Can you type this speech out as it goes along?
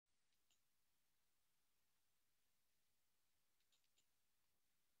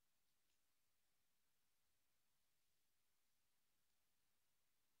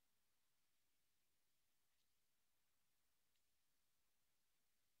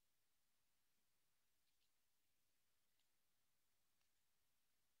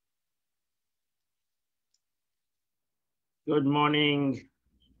Good morning.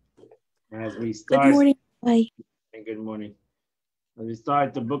 As we Good start, morning. Bye. and good morning. As we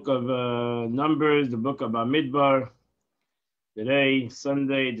start the book of Numbers, the book of Bamidbar. Today,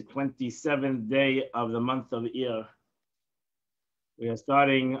 Sunday, the 27th day of the month of Iyar. We are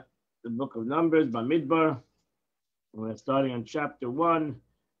starting the book of Numbers, Bamidbar. We're starting on chapter 1,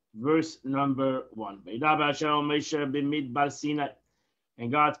 verse number 1. And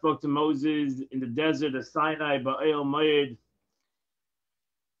God spoke to Moses in the desert of Sinai, Ba'el Moed,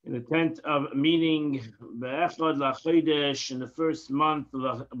 in the tent of meeting, Be'echad LaChodesh, in the first month,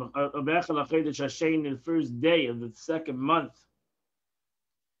 Be'echad LaChodesh Hashem, in the first day of the second month.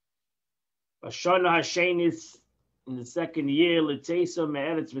 Bashana Hashem is in the second year, L'Teisa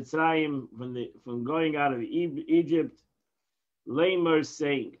Me'eretz Mitzrayim, from going out of Egypt, Lamer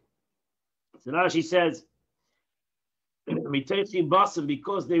saying. So now she says,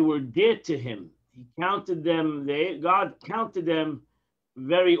 because they were dear to him, he counted them, God counted them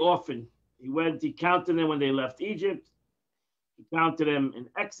very often. He counted them when they left Egypt. He counted them in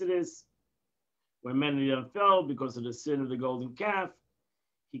Exodus, when many of them fell because of the sin of the golden calf.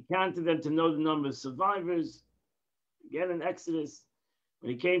 He counted them to know the number of survivors. Again in Exodus,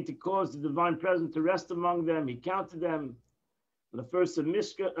 when he came to cause the divine presence to rest among them, he counted them. On the first of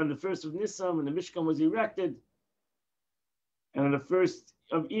Nisan, when the Mishkan was erected, and on the first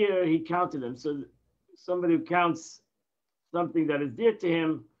of Iyar, he counted them. So somebody who counts something that is dear to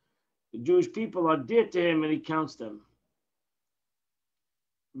him, the Jewish people are dear to him, and he counts them.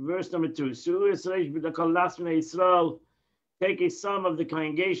 Verse number 2. Take a sum of the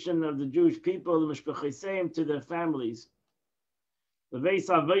congregation of the Jewish people, to their families. To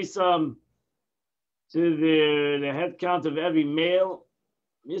the head count of every male.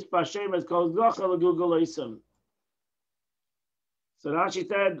 Mispashem is called Zachal. So Rashi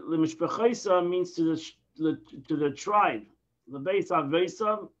said, "L'mishpachaisa" means to the tribe. The base of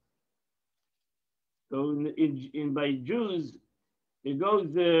Vesam. So by Jews, it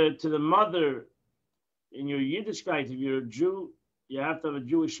goes to the mother. In your Yiddishkeit, if you're a Jew, you have to have a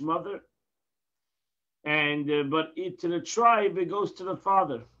Jewish mother. And to the tribe, it goes to the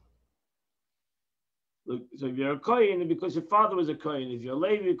father. So if you're a Kohen, because your father was a Kohen. If you're a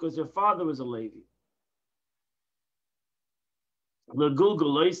Levi, because your father was a Levi.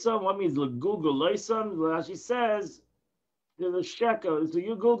 L'gulgul loisam. What means l'gulgul loisam? Rashi says there's a shekel. So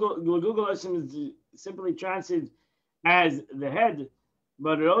l'gulgul loisam is simply translated as the head,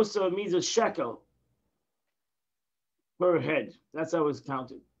 but it also means a shekel per head. That's how it's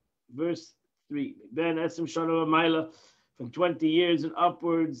counted. Verse 3. Ben esim shana v'mayla, from 20 years and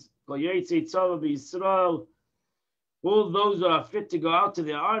upwards. Kol yotzei tzava b'Yisrael. All those who are fit to go out to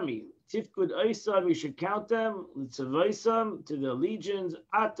the army. Tifkud Oisam, you should count them, Litzavaisam, to the legions,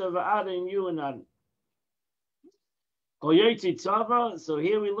 Ata v'Ada, and you and Adam. So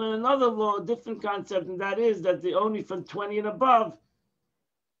here we learn another law, a different concept, and that is that the only from 20 and above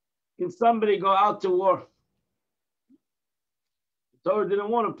can somebody go out to war. The Torah didn't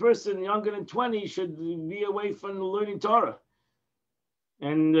want a person younger than 20 should be away from learning Torah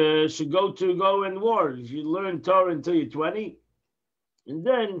and should go and war. You should learn Torah until you're 20, and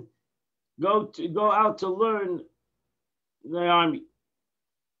then go out to learn the army.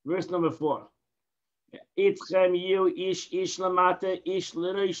 Verse number 4. When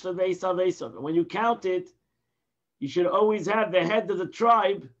you count it, you should always have the head of the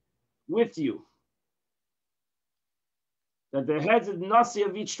tribe with you. That the heads of the Nasi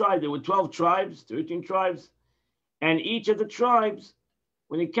of each tribe, there were 12 tribes, 13 tribes, and each of the tribes,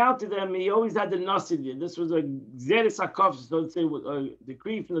 when he counted them, he always had the Nasi. This was a Zeres HaKaf, so let's say a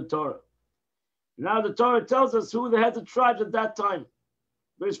decree from the Torah. Now the Torah tells us who the heads of tribes at that time.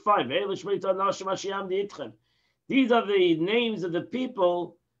 Verse 5. These are the names of the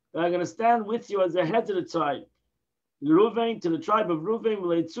people that are going to stand with you as the heads of the tribe. Reuven, to the tribe of Reuven,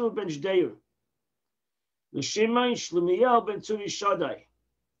 Leitzur ben Shdeir. L'Shimon, Shlumiel ben Tzuri Shaddai.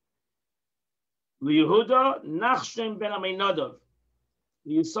 L'Yehuda, Nachshem ben Aminadav.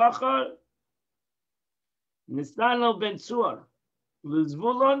 L'Yisachar, Nisdanel ben Tzuar.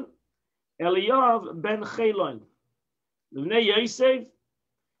 L'Zvulon, Eliyav ben Chelon. L'Bnei Yosef,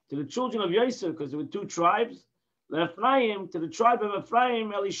 to the children of Yosef, because there were 2 tribes. L'Ephraim, to the tribe of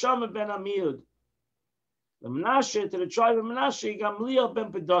Ephraim, Elishama ben Amiud. L'Menashe, to the tribe of Menashe, Gamliel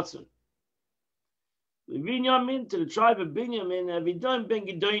ben Pedotzer. L'Binyamin, to the tribe of Binyamin, Avidan ben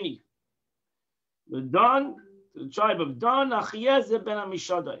Gidoni. L'Dan, to the tribe of Dan, Achiezer ben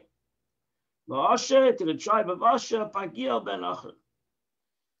Amishadai. L'Asher, to the tribe of Asher, Pagiel ben Acher.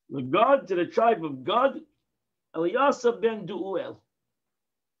 L'Gad, to the tribe of Gad, Eliasa ben Du'uel.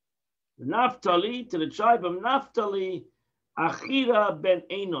 Naphtali, to the tribe of Naphtali, Achira ben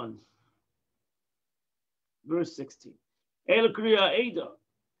Enon, verse 16. El Kriya Eda.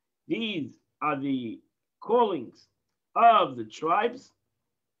 These are the callings of the tribes.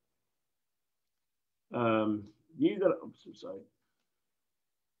 These are, oops, I'm sorry.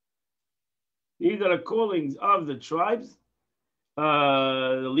 These are the callings of the tribes,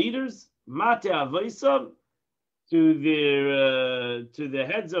 the leaders, Mate Avaisam, to the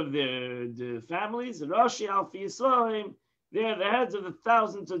heads of the families, Rashi Alfi Yisraelim, they are the heads of the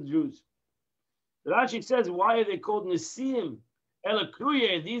thousands of Jews. The Rashi says, why are they called Nesiim?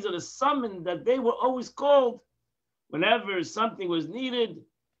 Elakruye, these are the summoned that they were always called whenever something was needed.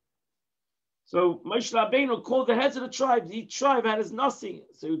 So Moshe Rabbeinu called the heads of the tribes. Each tribe had his nasi.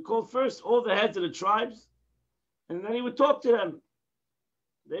 So he would call first all the heads of the tribes, and then he would talk to them.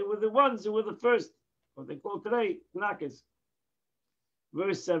 They were the ones who were the first, what they call today, Nakas.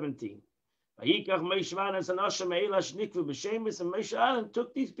 Verse 17. And Moshe Aaron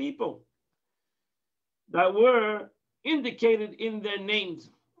took these people that were indicated in their names.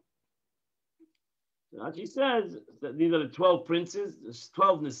 So she says that these are the 12 princes, the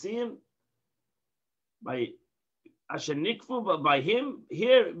 12 Nesiim, by Asher Nikfu, but by him,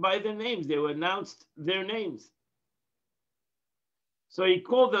 here, by their names, they were announced their names. So he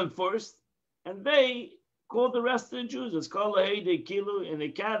called them first, and they called the rest of the Jews. It's called Lahei Kilu, and they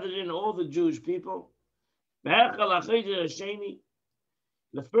gathered in all the Jewish people. The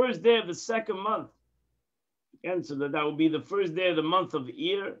first day of the second month. Again, so that would be the first day of the month of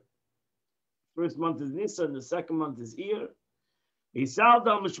Iyar. First month is Nisan, the second month is Iyar.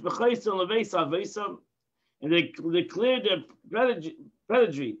 And they declared their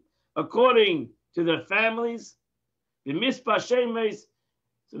pedigree according to their families. The Mispah Shemes,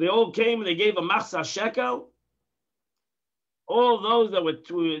 so they all came and they gave a machzah shekel. All those that were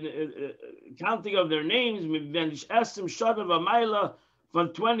counting of their names,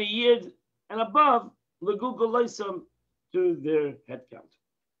 from 20 years and above, to their head count.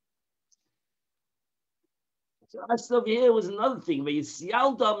 So that's over here was another thing. They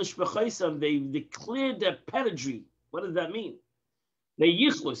declared their pedigree. What does that mean? They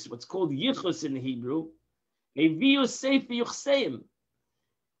yichus, what's called yichus in Hebrew.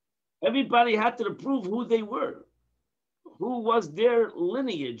 Everybody had to prove who they were, who was their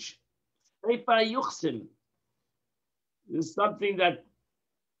lineage. This is something that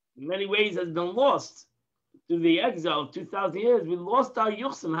in many ways has been lost through the exile of 2,000 years. We lost our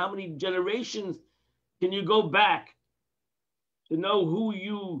yuchsim. How many generations can you go back to know who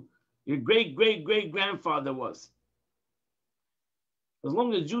your great-great-great-grandfather was? As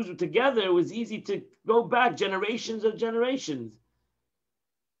long as Jews were together, it was easy to go back generations of generations.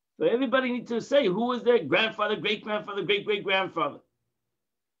 So everybody needs to say who was their grandfather, great-grandfather, great-great-grandfather.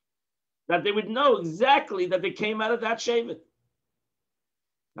 That they would know exactly that they came out of that shevet.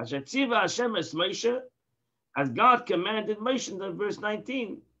 As God commanded Moshe in verse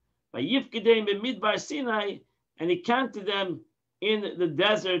 19, and he counted them in the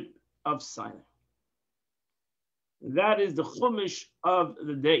desert of Sinai. That is the Chumash of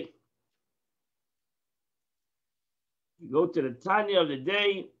the day. We go to the Tanya of the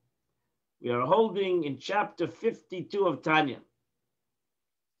day. We are holding in chapter 52 of Tanya.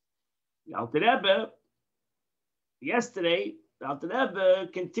 The Alter Rebbe, yesterday, the Alter Rebbe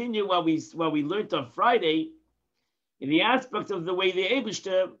continued what we learned on Friday in the aspect of the way the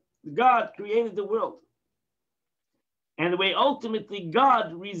Eibishter, God created the world. And the way ultimately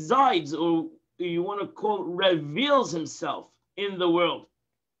God resides, or you want to call reveals himself in the world.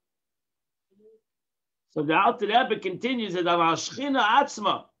 So the Alter Rebbe continues that Shechina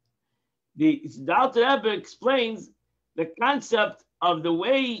Atzma. The Alter Rebbe explains the concept of the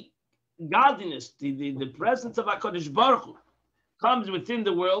way godliness, the presence of HaKadosh Baruch Hu, comes within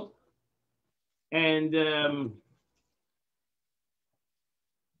the world, and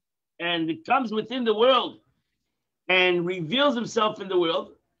it comes within the world and reveals himself in the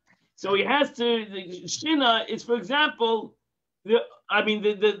world. So he has to. The Shina is, for example, the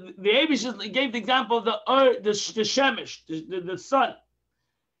Abish gave the example of the Shemesh, the sun.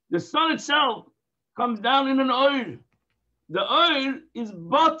 The sun itself comes down in an oil. The oil is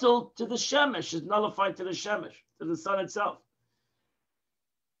bottled to the Shemesh, is nullified to the Shemesh, to the sun itself.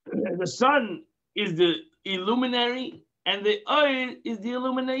 The sun is the illuminary, and the oil is the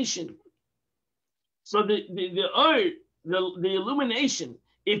illumination. So the oil, the illumination,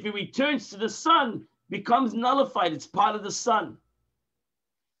 if it returns to the sun, becomes nullified. It's part of the sun.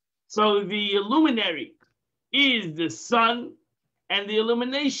 So the illuminary is the sun, and the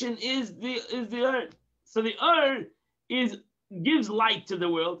illumination is the earth. So the earth gives light to the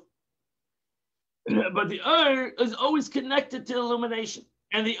world, But the is always connected to illumination.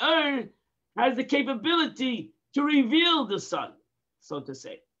 And the has the capability to reveal the sun, so to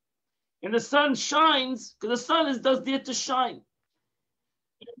say. And the sun shines because the sun does there to shine.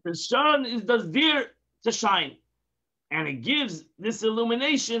 The sun does there to shine. And it gives this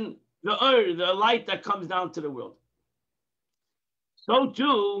illumination, the light that comes down to the world. So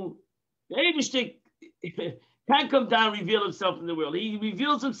too, the Eibishter can come down and reveal himself in the world. He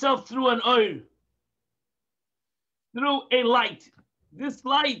reveals himself through an through a light. This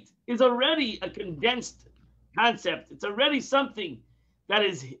light is already a condensed concept. It's already something that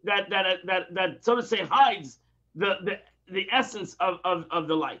is that so to say hides the essence of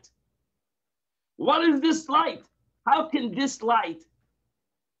the light. What is this light? How can this light,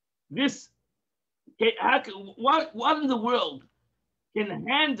 what in the world can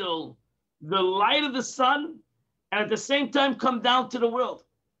handle the light of the sun and at the same time come down to the world?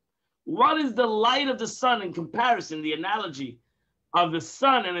 What is the light of the sun in comparison, the analogy of the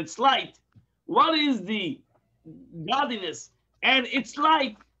sun and its light? What is the godliness and its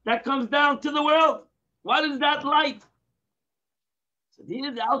light that comes down to the world? What is that light? So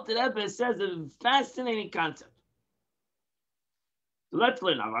here the Alter Rebbe says a fascinating concept. So let's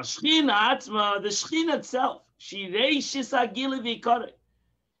learn now. The Shechina itself,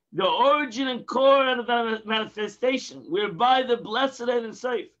 the origin and core of the manifestation, whereby the Blessed and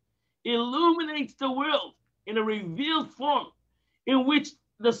Safe illuminates the world in a revealed form, in which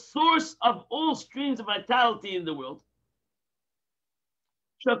the source of all streams of vitality in the world,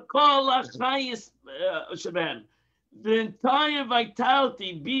 the entire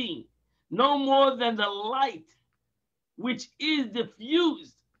vitality being no more than the light which is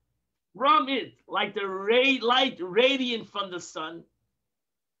diffused from it, like the light radiant from the sun.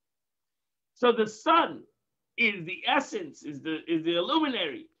 So the sun is the essence, is the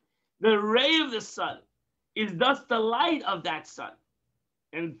illuminary. The ray of the sun is thus the light of that sun.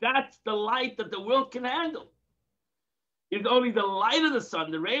 And that's the light that the world can handle. It's only the light of the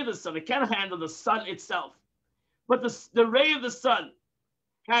sun, the ray of the sun. It can't handle the sun itself. But the ray of the sun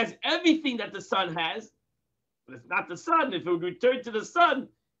has everything that the sun has, but it's not the sun. If it would return to the sun,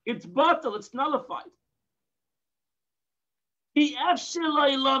 it's batal, it's nullified. It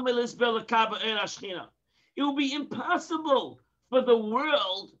will be impossible for the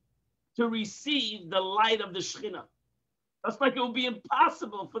world to receive the light of the Shechina. Just like it will be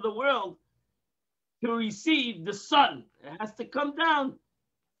impossible for the world to receive the sun. It has to come down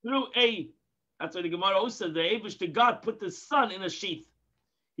through that's why the Gemara also says the Eibishter God put the sun in a sheath.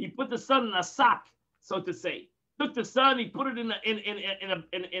 He put the sun in a sack, so to say. Took the sun, he put it in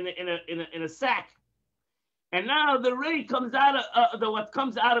a sack. And now the ray comes out of what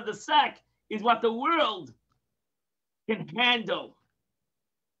comes out of the sack is what the world can handle.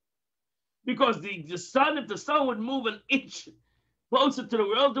 Because the sun, if the sun would move an inch closer to the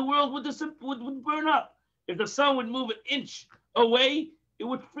world would burn up. If the sun would move an inch away, it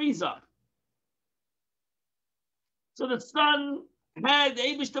would freeze up. So the sun had the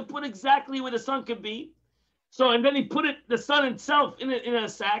Eibishter put exactly where the sun could be. So, and then he put the sun itself in a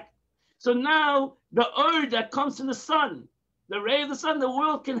sack. So now the that comes from the sun, the ray of the sun, the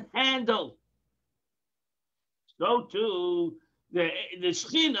world can handle. So too, the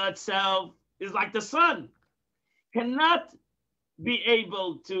Shechina itself is like the sun, cannot be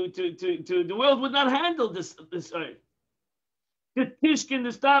able to the world would not handle this earth. The tishkin, the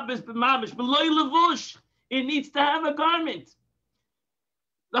stabis, b'mamish, b'loy levush, it needs to have a garment.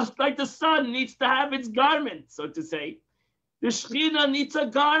 Just like the sun needs to have its garment, so to say. The Shechina needs a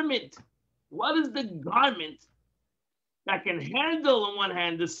garment. What is the garment that can handle, on one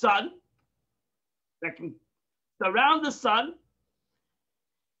hand, the sun, that can surround the sun,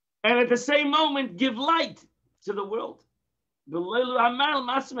 and at the same moment give light to the world? So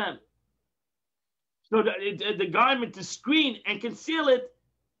the garment to screen and conceal it,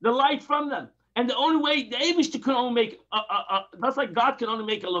 the light from them. And the only way the Eibishter can only make, that's like God can only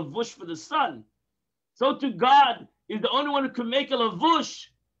make a lavush for the sun. So to God is the only one who can make a lavush,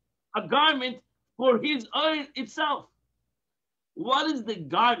 a garment for his own itself. What is the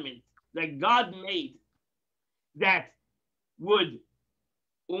garment that God made that would,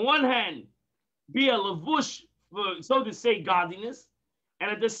 on one hand, be a lavush for, so to say, godliness,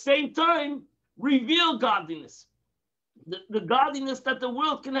 and at the same time reveal godliness, the godliness that the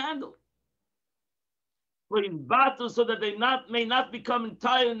world can handle? For in battle, so that they may not become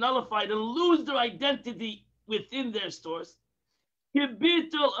entirely nullified and lose their identity within their source. Just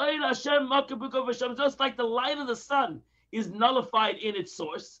like the light of the sun is nullified in its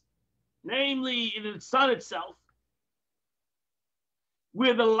source, namely in its sun itself.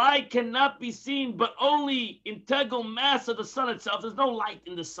 where the light cannot be seen, but only integral mass of the sun itself. There's no light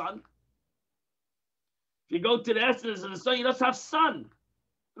in the sun. If you go to the essence of the sun, you just have sun.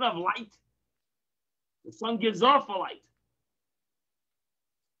 You don't have light. The sun gives off a light.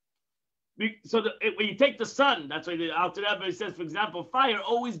 So when you take the sun, that's why the Alter Rebbe says, for example, fire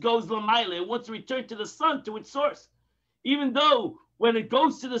always goes l'mayla. It wants to return to the sun, to its source. Even though when it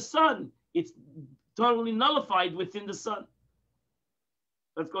goes to the sun, it's totally nullified within the sun.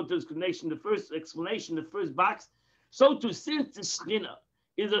 Let's go to the explanation, the first box. So too, since the Shekhinah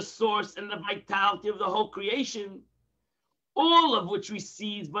is a source and the vitality of the whole creation, all of which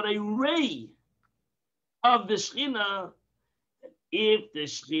receives but a ray of the Shekhinah, if the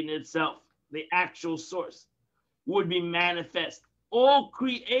Shekhinah itself, the actual source, would be manifest, all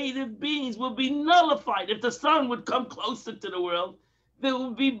creative beings will be nullified. If the sun would come closer to the world, there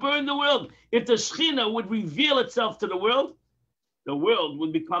would be burned the world. If the Shekhinah would reveal itself to the world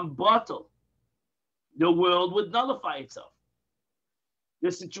would become bottled. The world would nullify itself.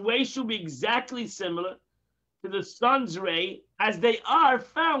 The situation would be exactly similar to the sun's ray as they are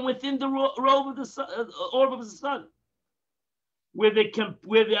found within the orb of the sun, where they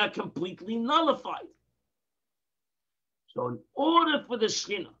are completely nullified. So in order for the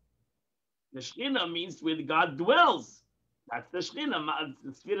Shekhinah means where God dwells. That's the Shekhinah,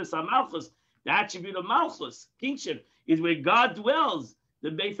 the Spheres HaMalchus, the attribute of Malchus, kingship, is where God dwells, the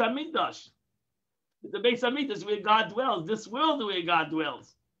Beis HaMikdash. The Beis HaMikdash is where God dwells. This world is where God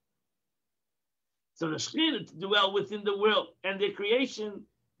dwells. So the Shekhinah to dwell within the world and their creation,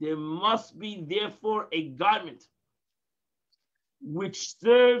 there must be therefore a garment which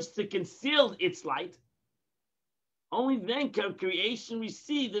serves to conceal its light. Only then can creation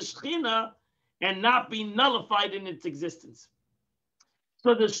receive the Shekhinah and not be nullified in its existence.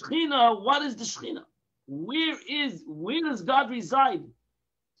 So the Shekhinah, what is the Shekhinah? Where does God reside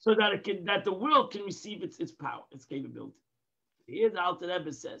so that the world can receive its power, its capability? Here's the Alter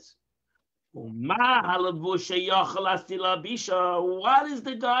Rebbe says, what is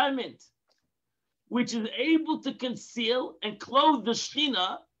the garment which is able to conceal and clothe the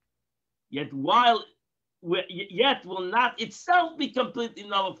Shekhinah, yet will not itself be completely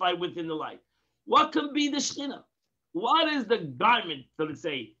nullified within the light? What can be the Shekhinah? What is the garment, so to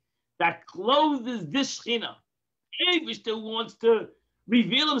say, that clothes this Shekhinah? Eibishter wants to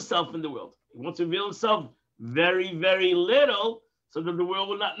reveal himself in the world. He wants to reveal himself very, very little so that the world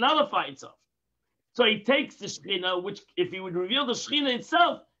will not nullify itself. So he takes the Shekhinah, which if he would reveal the Shekhinah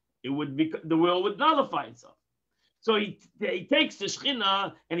itself, the world would nullify itself. So he takes the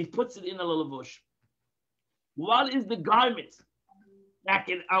Shekhinah and he puts it in a lalavush. What is the garment that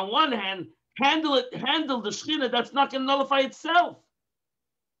can, on one hand, handle the Shekhinah that's not going to nullify itself?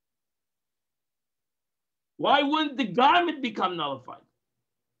 Why wouldn't the garment become nullified?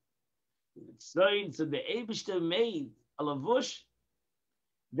 So the Eibishter made a lavush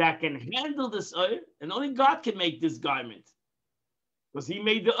that can handle this oil, and only God can make this garment. Because he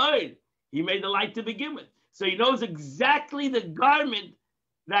made the oil. He made the light to begin with. So he knows exactly the garment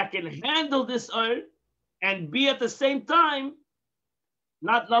that can handle this oil and be at the same time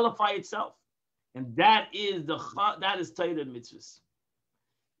not nullify itself. And that is Torah mitzvahs.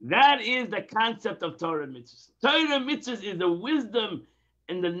 That is the concept of Torah mitzvahs. Torah mitzvahs is the wisdom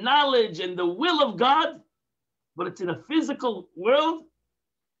and the knowledge and the will of God, but it's in a physical world.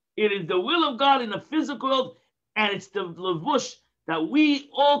 It is the will of God in a physical world, and it's the lavush that we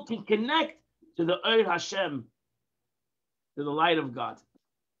all can connect to the Or Hashem, to the light of God.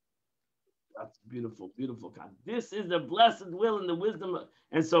 That's beautiful, beautiful concept. This is the blessed will and the wisdom,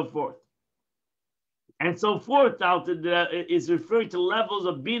 and so forth. And so forth, out is referring to levels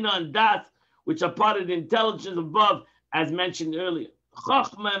of Bina and Dat, which are part of the intelligence above, as mentioned earlier.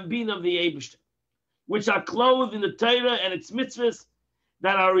 Chachma and Bina of the Eibishter, which are clothed in the Torah and its mitzvahs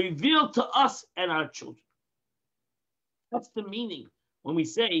that are revealed to us and our children. That's the meaning when we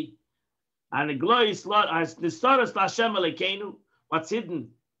say, what's hidden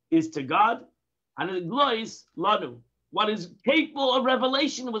is to God, and the glories lanu. What is capable of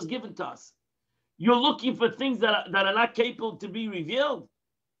revelation was given to us. You're looking for things that are not capable to be revealed.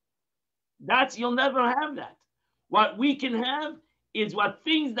 You'll never have that. What we can have is what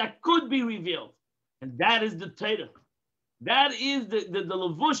things that could be revealed, and that is the Torah. That is the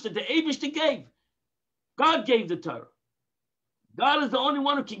lavush that the Eibishter gave. God gave the Torah. God is the only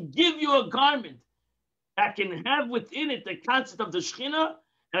one who can give you a garment that can have within it the concept of the Shekhinah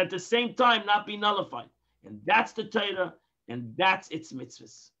and at the same time not be nullified. And that's the Torah, and that's its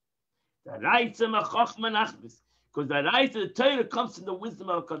mitzvahs. The Raisa Mechachma Nachbis, because the Raisa, the Torah, comes from the wisdom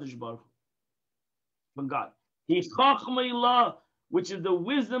of HaKadosh Baruch Hu, from God. He Chachma Ilah which is the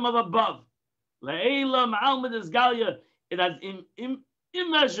wisdom of above. Le'ela ma'almad esgalia, it has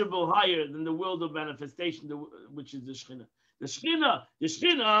immeasurable higher than the world of manifestation, which is the Shekhinah. The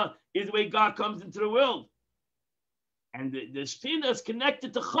Shekhinah is the way God comes into the world. And the Shekhinah is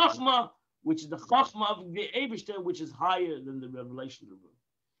connected to Chachma, which is the Chachma of the Eibishter, which is higher than the revelation of the world.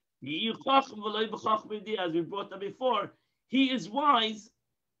 As we brought up before, he is wise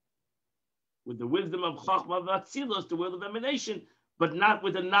with the wisdom of Chachma of Atzilus, the world of emanation, but not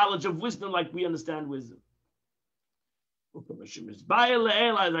with the knowledge of wisdom like we understand wisdom. As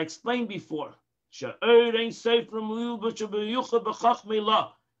I explained before,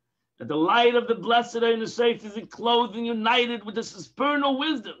 that the light of the blessed and the safe is enclosed and united with the supernal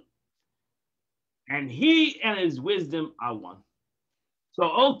wisdom. And he and his wisdom are one. So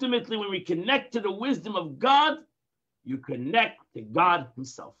ultimately, when we connect to the wisdom of God, you connect to God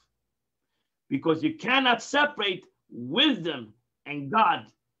himself. Because you cannot separate wisdom and God.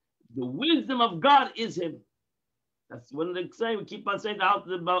 The wisdom of God is him. That's what they say. We keep on saying about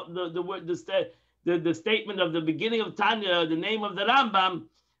the word, the statement of the beginning of Tanya, the name of the Rambam,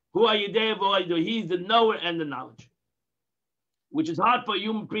 who are you there? He's the knower and the knowledge, which is hard for a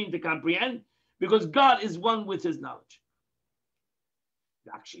human being to comprehend because God is one with his knowledge.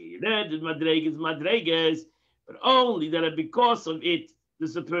 Actually, the madregas, but only that because of it, the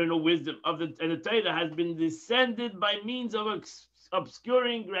supernal wisdom of the Torah has been descended by means of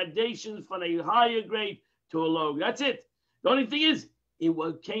obscuring gradations from a higher grade to a low. That's it. The only thing is,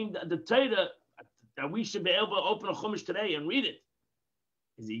 it came the Torah that we should be able to open a Chumash today and read it.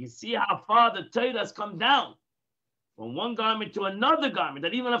 As you can see how far the Torah has come down from one garment to another garment,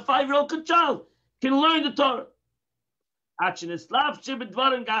 that even a 5-year-old child can learn the Torah.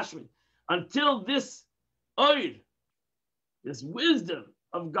 Until this oir, this wisdom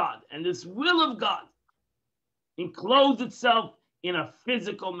of God and this will of God encloses itself in a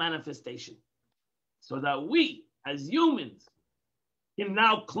physical manifestation, so that we, as humans, can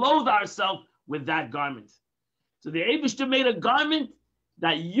now clothe ourselves with that garment. So the Eibishter made a garment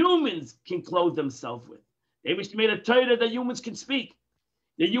that humans can clothe themselves with. The Eibishter made a Torah that humans can speak,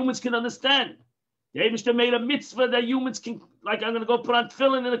 that humans can understand. The Eibishter made a mitzvah that humans can, like I'm going to go put on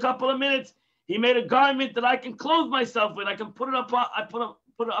tefillin in a couple of minutes. He made a garment that I can clothe myself with. I can put it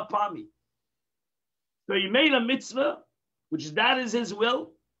upon me. So he made a mitzvah, which is his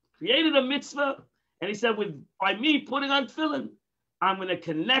will, created a mitzvah, and he said, by me putting on tefillin, I'm going to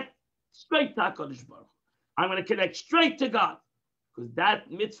connect straight to HaKadosh Baruch Hu. I'm going to connect straight to God. Because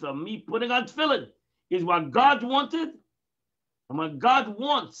that mitzvah, me putting on tefillin, is what God wanted, and what God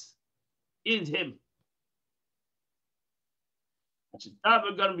wants is him.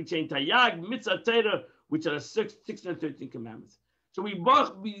 We're going to be saying Tayag, Mitzvah, Torah, which are the 613 commandments. So we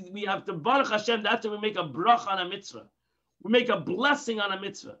have to Baruch Hashem. That's when we make a brach on a mitzvah. We make a blessing on a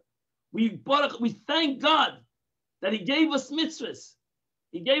mitzvah. We thank God that he gave us mitzvahs.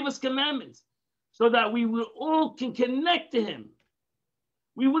 He gave us commandments so that we all can connect to him.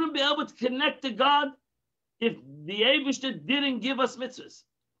 We wouldn't be able to connect to God if the Eibishter didn't give us mitzvahs.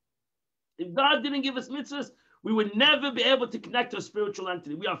 If God didn't give us mitzvahs, we would never be able to connect to a spiritual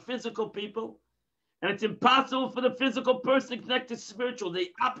entity. We are physical people, and it's impossible for the physical person to connect to spiritual. They're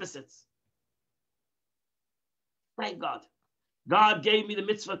opposites. Thank God. God gave me the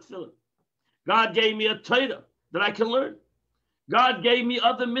mitzvah tefillin. God gave me a Torah that I can learn. God gave me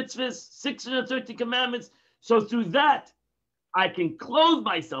other mitzvahs, 630 commandments. So through that, I can clothe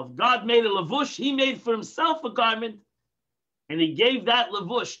myself. God made a lavush. He made for himself a garment, and he gave that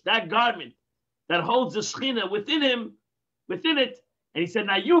lavush, that garment, that holds the Shekhinah within it, and he said,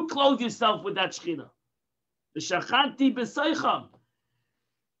 now you clothe yourself with that Shekhinah. The Shachanti b'seicham.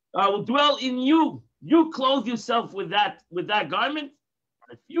 I will dwell in you. You clothe yourself with that garment.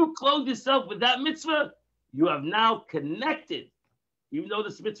 If you clothe yourself with that mitzvah, you have now connected, even though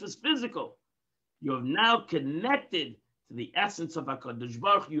this mitzvah is physical, you have now connected to the essence of HaKadosh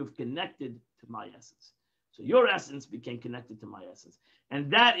Baruch Hu. You have connected to my essence. So your essence became connected to my essence.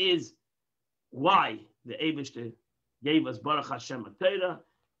 And that is why the Eibishter gave us Baruch Hashem a Torah,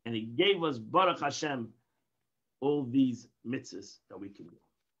 and he gave us Baruch Hashem all these mitzvahs that we can do.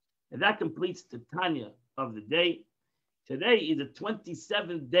 And that completes the Tanya of the day. Today is the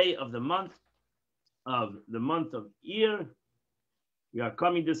 27th day of the month of Iyar. We are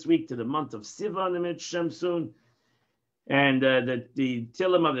coming this week to the month of Sivan, the Shem soon. And the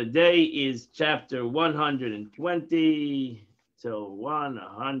Tillim of the day is chapter 120 till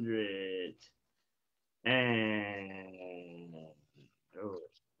 100. And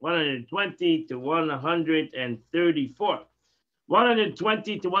 120 to 134.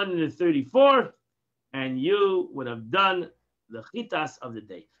 120 to 134, and you would have done the chitas of the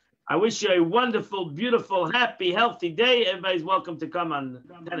day. I wish you a wonderful, beautiful, happy, healthy day. Everybody's welcome to come on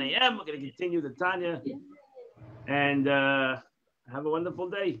 10 a.m. We're going to continue the Tanya. And have a wonderful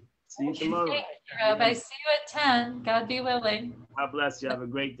day. See you tomorrow. Thank you, Rabbi. See you at 10. God be willing. God bless you. Have a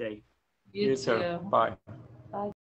great day. You too. Bye. Bye.